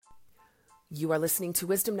You are listening to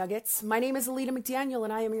Wisdom Nuggets. My name is Alita McDaniel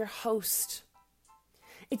and I am your host.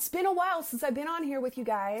 It's been a while since I've been on here with you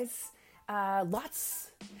guys.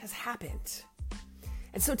 Lots has happened.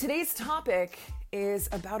 And so today's topic is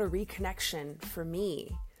about a reconnection for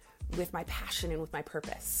me with my passion and with my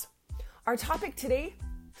purpose. Our topic today,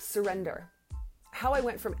 surrender. How I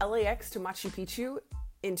went from LAX to Machu Picchu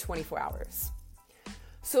in 24 hours.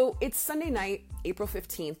 So it's Sunday night, April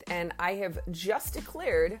 15th, and I have just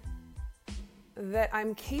declared that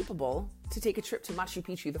I'm capable to take a trip to Machu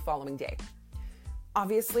Picchu the following day.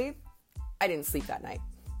 Obviously, I didn't sleep that night.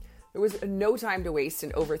 There was no time to waste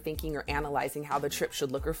in overthinking or analyzing how the trip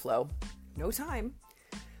should look or flow. No time.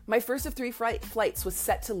 My first of 3 flights was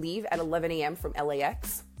set to leave at 11 a.m. from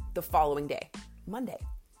LAX the following day, Monday.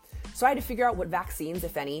 So I had to figure out what vaccines,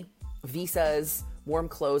 if any, visas, warm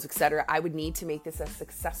clothes, etc. I would need to make this a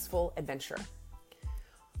successful adventure.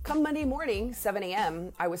 Come Monday morning, 7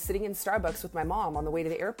 a.m., I was sitting in Starbucks with my mom on the way to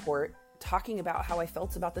the airport, talking about how I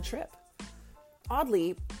felt about the trip.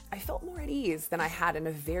 Oddly, I felt more at ease than I had in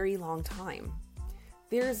a very long time.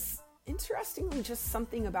 There's, interestingly, just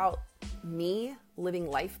something about me living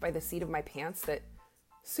life by the seat of my pants that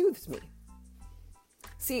soothes me.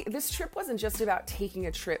 See, this trip wasn't just about taking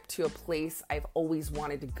a trip to a place I've always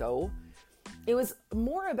wanted to go. It was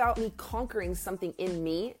more about me conquering something in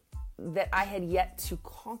me that I had yet to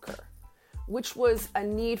conquer, which was a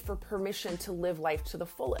need for permission to live life to the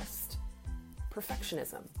fullest.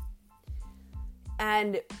 Perfectionism.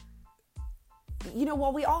 And,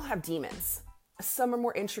 while we all have demons, some are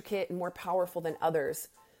more intricate and more powerful than others.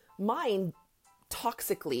 Mine,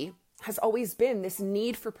 toxically, has always been this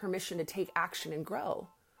need for permission to take action and grow,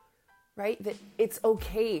 right? That it's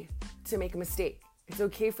okay to make a mistake. It's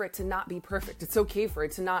okay for it to not be perfect. It's okay for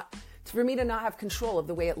me to not have control of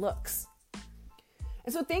the way it looks.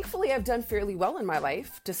 And so thankfully I've done fairly well in my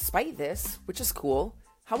life despite this, which is cool.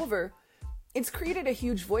 However, it's created a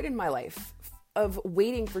huge void in my life of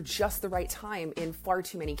waiting for just the right time in far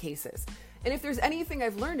too many cases. And if there's anything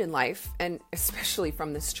I've learned in life, and especially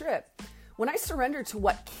from this trip, when I surrender to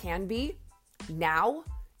what can be, now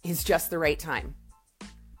is just the right time.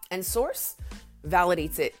 And Source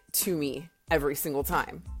validates it to me every single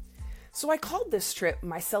time. So I called this trip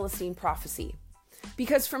my Celestine Prophecy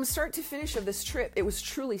because from start to finish of this trip, it was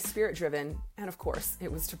truly spirit driven. And of course,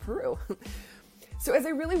 it was to Peru. So as I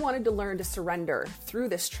really wanted to learn to surrender through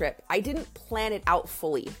this trip, I didn't plan it out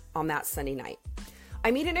fully on that Sunday night.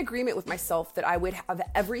 I made an agreement with myself that I would have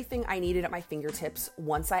everything I needed at my fingertips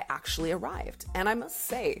once I actually arrived. And I must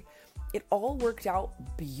say, it all worked out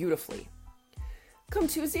beautifully. Come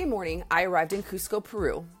Tuesday morning, I arrived in Cusco,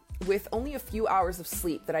 Peru, with only a few hours of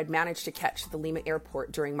sleep that I'd managed to catch at the Lima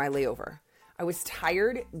airport during my layover. I was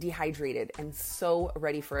tired, dehydrated, and so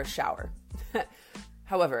ready for a shower.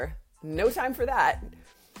 However, no time for that.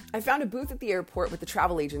 I found a booth at the airport with the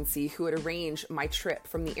travel agency who had arranged my trip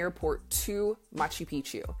from the airport to Machu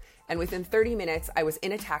Picchu. And within 30 minutes, I was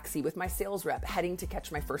in a taxi with my sales rep heading to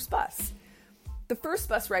catch my first bus. The first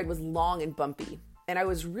bus ride was long and bumpy, and I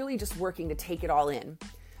was really just working to take it all in.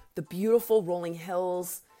 The beautiful rolling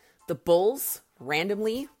hills, the bulls,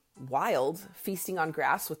 randomly, wild, feasting on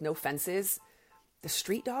grass with no fences, the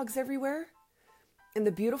street dogs everywhere, and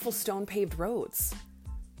the beautiful stone-paved roads.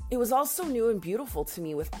 It was all so new and beautiful to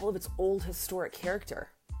me with all of its old historic character.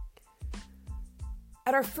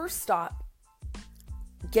 At our first stop,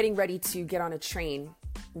 getting ready to get on a train,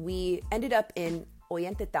 we ended up in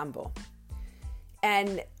Ollantaytambo.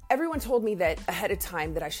 And everyone told me that ahead of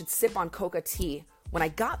time that I should sip on coca tea when I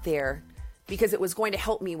got there because it was going to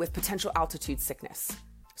help me with potential altitude sickness.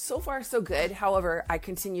 So far, so good. However, I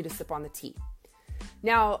continue to sip on the tea.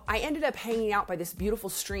 Now, I ended up hanging out by this beautiful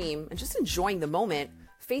stream and just enjoying the moment,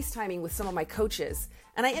 FaceTiming with some of my coaches,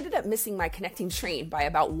 and I ended up missing my connecting train by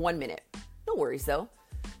about 1 minute. No worries though.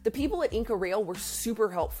 The people at Inca Rail were super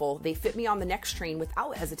helpful. They fit me on the next train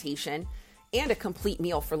without hesitation and a complete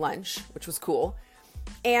meal for lunch, which was cool.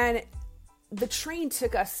 And the train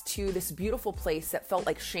took us to this beautiful place that felt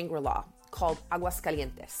like Shangri-La called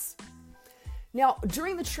Aguascalientes. Now,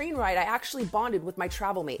 during the train ride, I actually bonded with my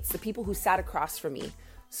travel mates, the people who sat across from me.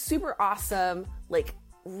 Super awesome,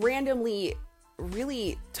 randomly,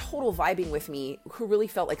 really total vibing with me, who really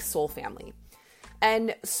felt like soul family.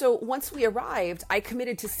 And so once we arrived, I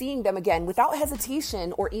committed to seeing them again without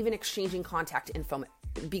hesitation or even exchanging contact info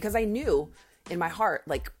because I knew in my heart,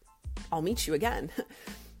 I'll meet you again.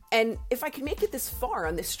 And if I could make it this far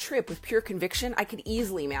on this trip with pure conviction, I could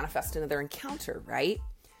easily manifest another encounter, right?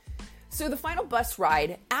 So the final bus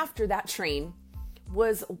ride after that train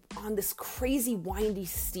was on this crazy, windy,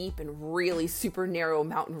 steep, and really super narrow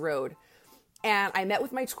mountain road. And I met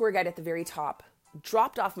with my tour guide at the very top,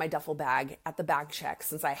 dropped off my duffel bag at the bag check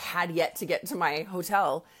since I had yet to get to my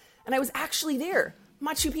hotel. And I was actually there,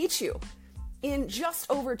 Machu Picchu, in just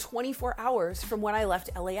over 24 hours from when I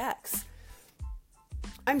left LAX.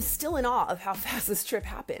 I'm still in awe of how fast this trip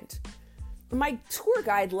happened. My tour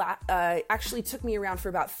guide actually took me around for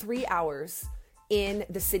about 3 hours in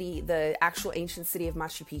the city, the actual ancient city of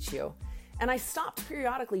Machu Picchu. And I stopped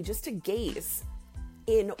periodically just to gaze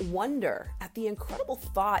in wonder at the incredible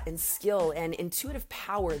thought and skill and intuitive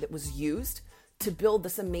power that was used to build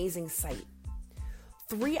this amazing site.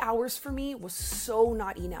 3 hours for me was so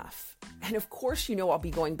not enough. And of course, you know, I'll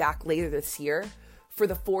be going back later this year for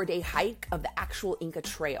the 4-day hike of the actual Inca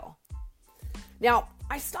Trail. Now,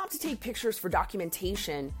 I stopped to take pictures for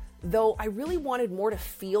documentation, though I really wanted more to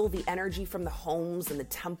feel the energy from the homes and the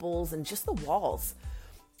temples and just the walls.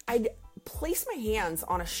 I'd place my hands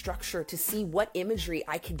on a structure to see what imagery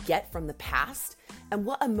I could get from the past and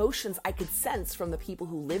what emotions I could sense from the people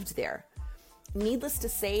who lived there. Needless to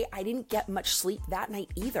say, I didn't get much sleep that night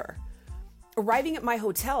either. Arriving at my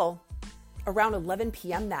hotel around 11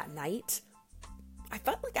 p.m. that night, I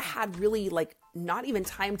felt like I had really not even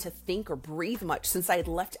time to think or breathe much since I had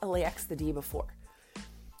left LAX the day before.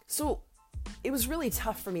 So it was really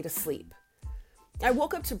tough for me to sleep. I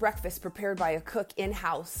woke up to breakfast prepared by a cook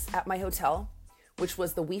in-house at my hotel, which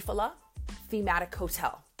was the Wifala Thematic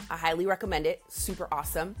Hotel. I highly recommend it. Super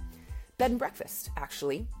awesome. Bed and breakfast,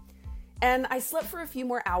 actually. And I slept for a few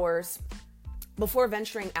more hours before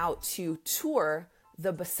venturing out to tour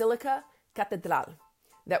the Basilica Catedral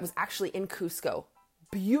that was actually in Cusco.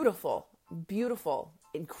 Beautiful, beautiful,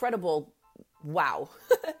 incredible. Wow.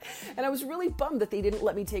 And I was really bummed that they didn't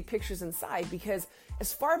let me take pictures inside because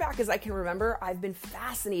as far back as I can remember, I've been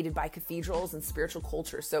fascinated by cathedrals and spiritual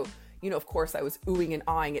culture. So, of course, I was oohing and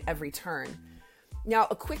ahhing at every turn. Now,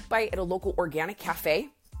 a quick bite at a local organic cafe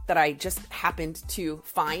that I just happened to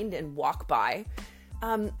find and walk by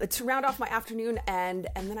to round off my afternoon. And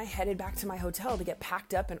then I headed back to my hotel to get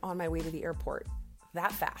packed up and on my way to the airport.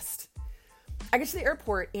 That fast. I get to the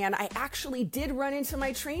airport and I actually did run into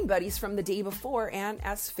my train buddies from the day before, and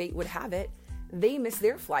as fate would have it, they missed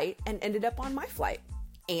their flight and ended up on my flight.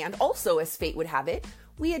 And also, as fate would have it,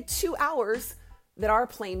 we had 2 hours that our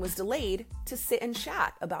plane was delayed to sit and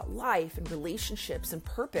chat about life and relationships and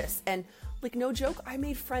purpose. And no joke, I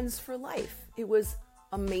made friends for life. It was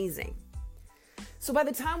amazing. So by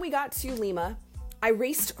the time we got to Lima, I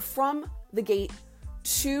raced from the gate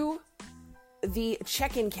to the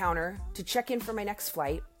check-in counter to check in for my next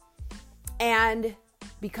flight. And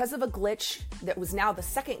because of a glitch that was now the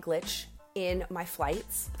second glitch in my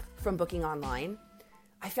flights from booking online,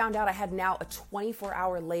 I found out I had now a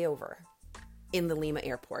 24-hour layover in the Lima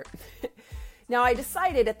airport. Now, I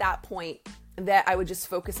decided at that point that I would just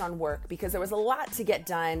focus on work because there was a lot to get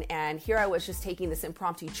done, and here I was just taking this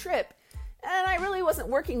impromptu trip, and I really wasn't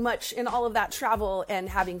working much in all of that travel and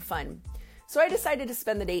having fun. So I decided to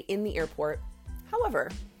spend the day in the airport.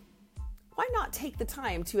 However, why not take the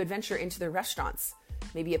time to adventure into the restaurants?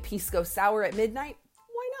 Maybe a pisco sour at midnight?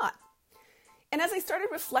 Why not? And as I started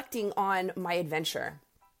reflecting on my adventure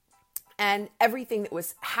and everything that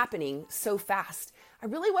was happening so fast, I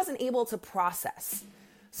really wasn't able to process.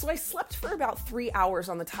 So I slept for about 3 hours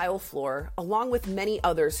on the tile floor, along with many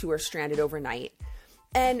others who were stranded overnight.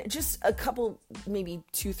 And just a couple, maybe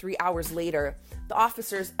 2-3 hours later, the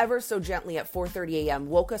officers ever so gently at 4:30 a.m.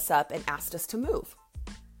 woke us up and asked us to move.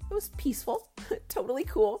 It was peaceful, totally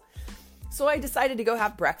cool. So I decided to go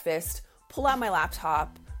have breakfast, pull out my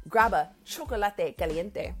laptop, grab a chocolate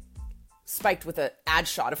caliente, spiked with an ad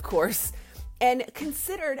shot, of course, and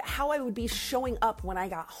considered how I would be showing up when I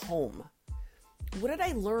got home. What did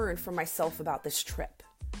I learn from myself about this trip?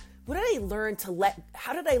 How did I learn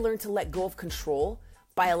to let go of control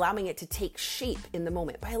by allowing it to take shape in the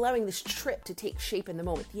moment, by allowing this trip to take shape in the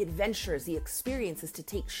moment, the adventures, the experiences to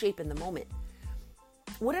take shape in the moment?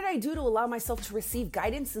 What did I do to allow myself to receive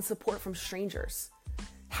guidance and support from strangers?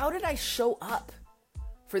 How did I show up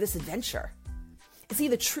for this adventure? And see,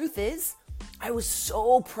 the truth is, I was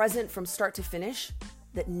so present from start to finish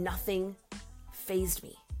that nothing fazed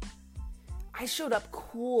me. I showed up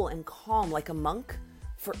cool and calm like a monk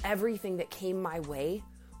for everything that came my way,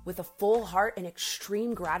 with a full heart and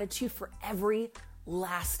extreme gratitude for every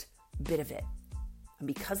last bit of it. And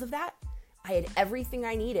because of that, I had everything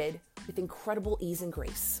I needed with incredible ease and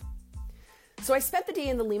grace. So I spent the day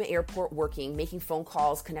in the Lima airport working, making phone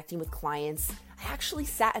calls, connecting with clients. I actually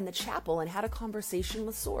sat in the chapel and had a conversation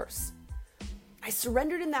with Source. I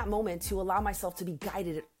surrendered in that moment to allow myself to be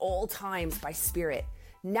guided at all times by Spirit,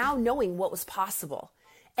 now knowing what was possible.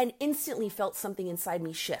 and instantly felt something inside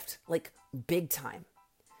me shift, like big time.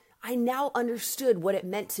 I now understood what it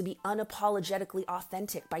meant to be unapologetically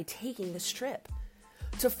authentic by taking this trip,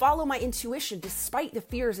 to follow my intuition despite the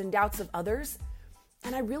fears and doubts of others.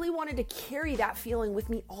 And I really wanted to carry that feeling with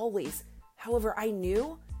me always. However, I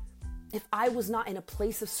knew if I was not in a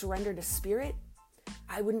place of surrender to spirit,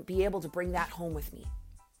 I wouldn't be able to bring that home with me.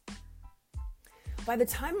 By the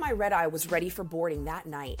time my red eye was ready for boarding that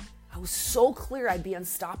night, I was so clear I'd be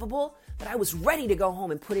unstoppable that I was ready to go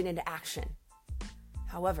home and put it into action.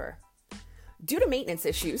 However, due to maintenance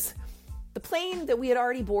issues, the plane that we had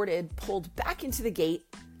already boarded pulled back into the gate,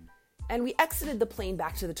 and we exited the plane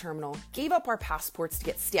back to the terminal, gave up our passports to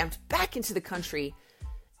get stamped back into the country,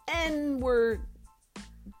 and were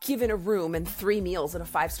given a room and 3 meals at a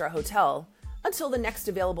 5-star hotel until the next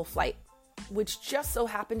available flight, which just so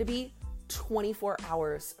happened to be 24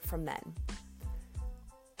 hours from then.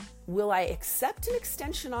 Will I accept an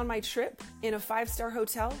extension on my trip in a 5-star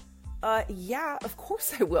hotel? Yeah, of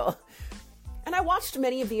course I will. And I watched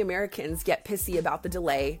many of the Americans get pissy about the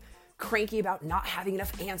delay, cranky about not having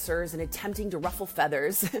enough answers and attempting to ruffle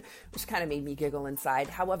feathers, which kind of made me giggle inside.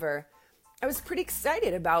 However, I was pretty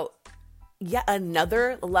excited about yet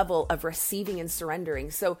another level of receiving and surrendering.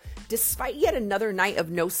 So despite yet another night of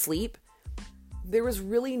no sleep, there was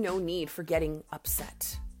really no need for getting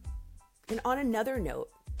upset. And on another note,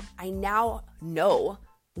 I now know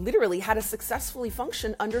literally how to successfully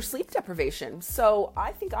function under sleep deprivation. So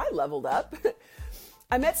I think I leveled up.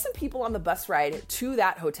 I met some people on the bus ride to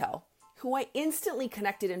that hotel who I instantly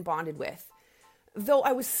connected and bonded with. Though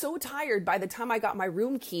I was so tired by the time I got my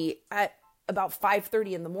room key at about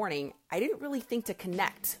 5:30 in the morning, I didn't really think to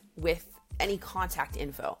connect with any contact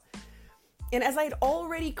info. And as I had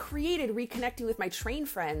already created reconnecting with my train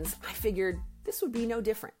friends, I figured this would be no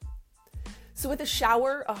different. So with a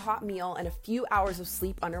shower, a hot meal, and a few hours of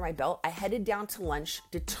sleep under my belt, I headed down to lunch,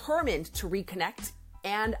 determined to reconnect,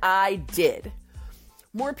 and I did.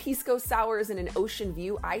 More pisco sours and an ocean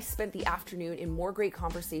view, I spent the afternoon in more great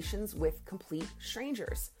conversations with complete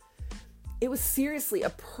strangers. It was seriously a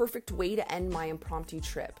perfect way to end my impromptu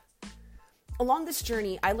trip. Along this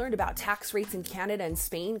journey, I learned about tax rates in Canada and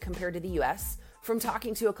Spain compared to the US from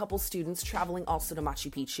talking to a couple students traveling also to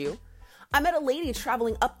Machu Picchu. I met a lady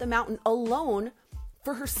traveling up the mountain alone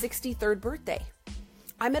for her 63rd birthday.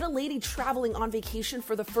 I met a lady traveling on vacation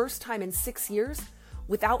for the first time in 6 years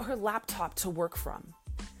without her laptop to work from.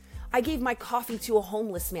 I gave my coffee to a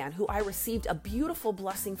homeless man who I received a beautiful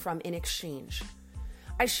blessing from in exchange.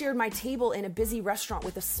 I shared my table in a busy restaurant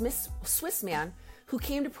with a Swiss man who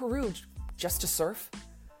came to Peru just to surf.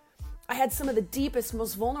 I had some of the deepest,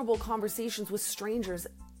 most vulnerable conversations with strangers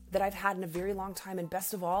that I've had in a very long time, and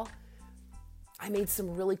best of all, I made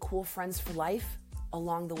some really cool friends for life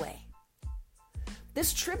along the way.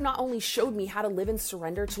 This trip not only showed me how to live in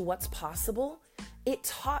surrender to what's possible, it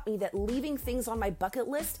taught me that leaving things on my bucket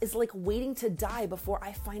list is like waiting to die before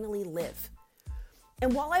I finally live.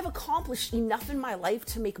 And while I've accomplished enough in my life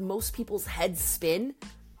to make most people's heads spin,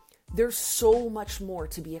 there's so much more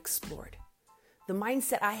to be explored. The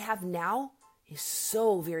mindset I have now is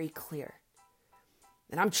so very clear.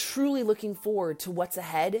 And I'm truly looking forward to what's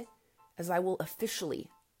ahead as I will officially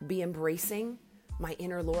be embracing my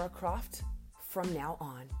inner Laura Croft from now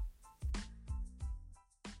on.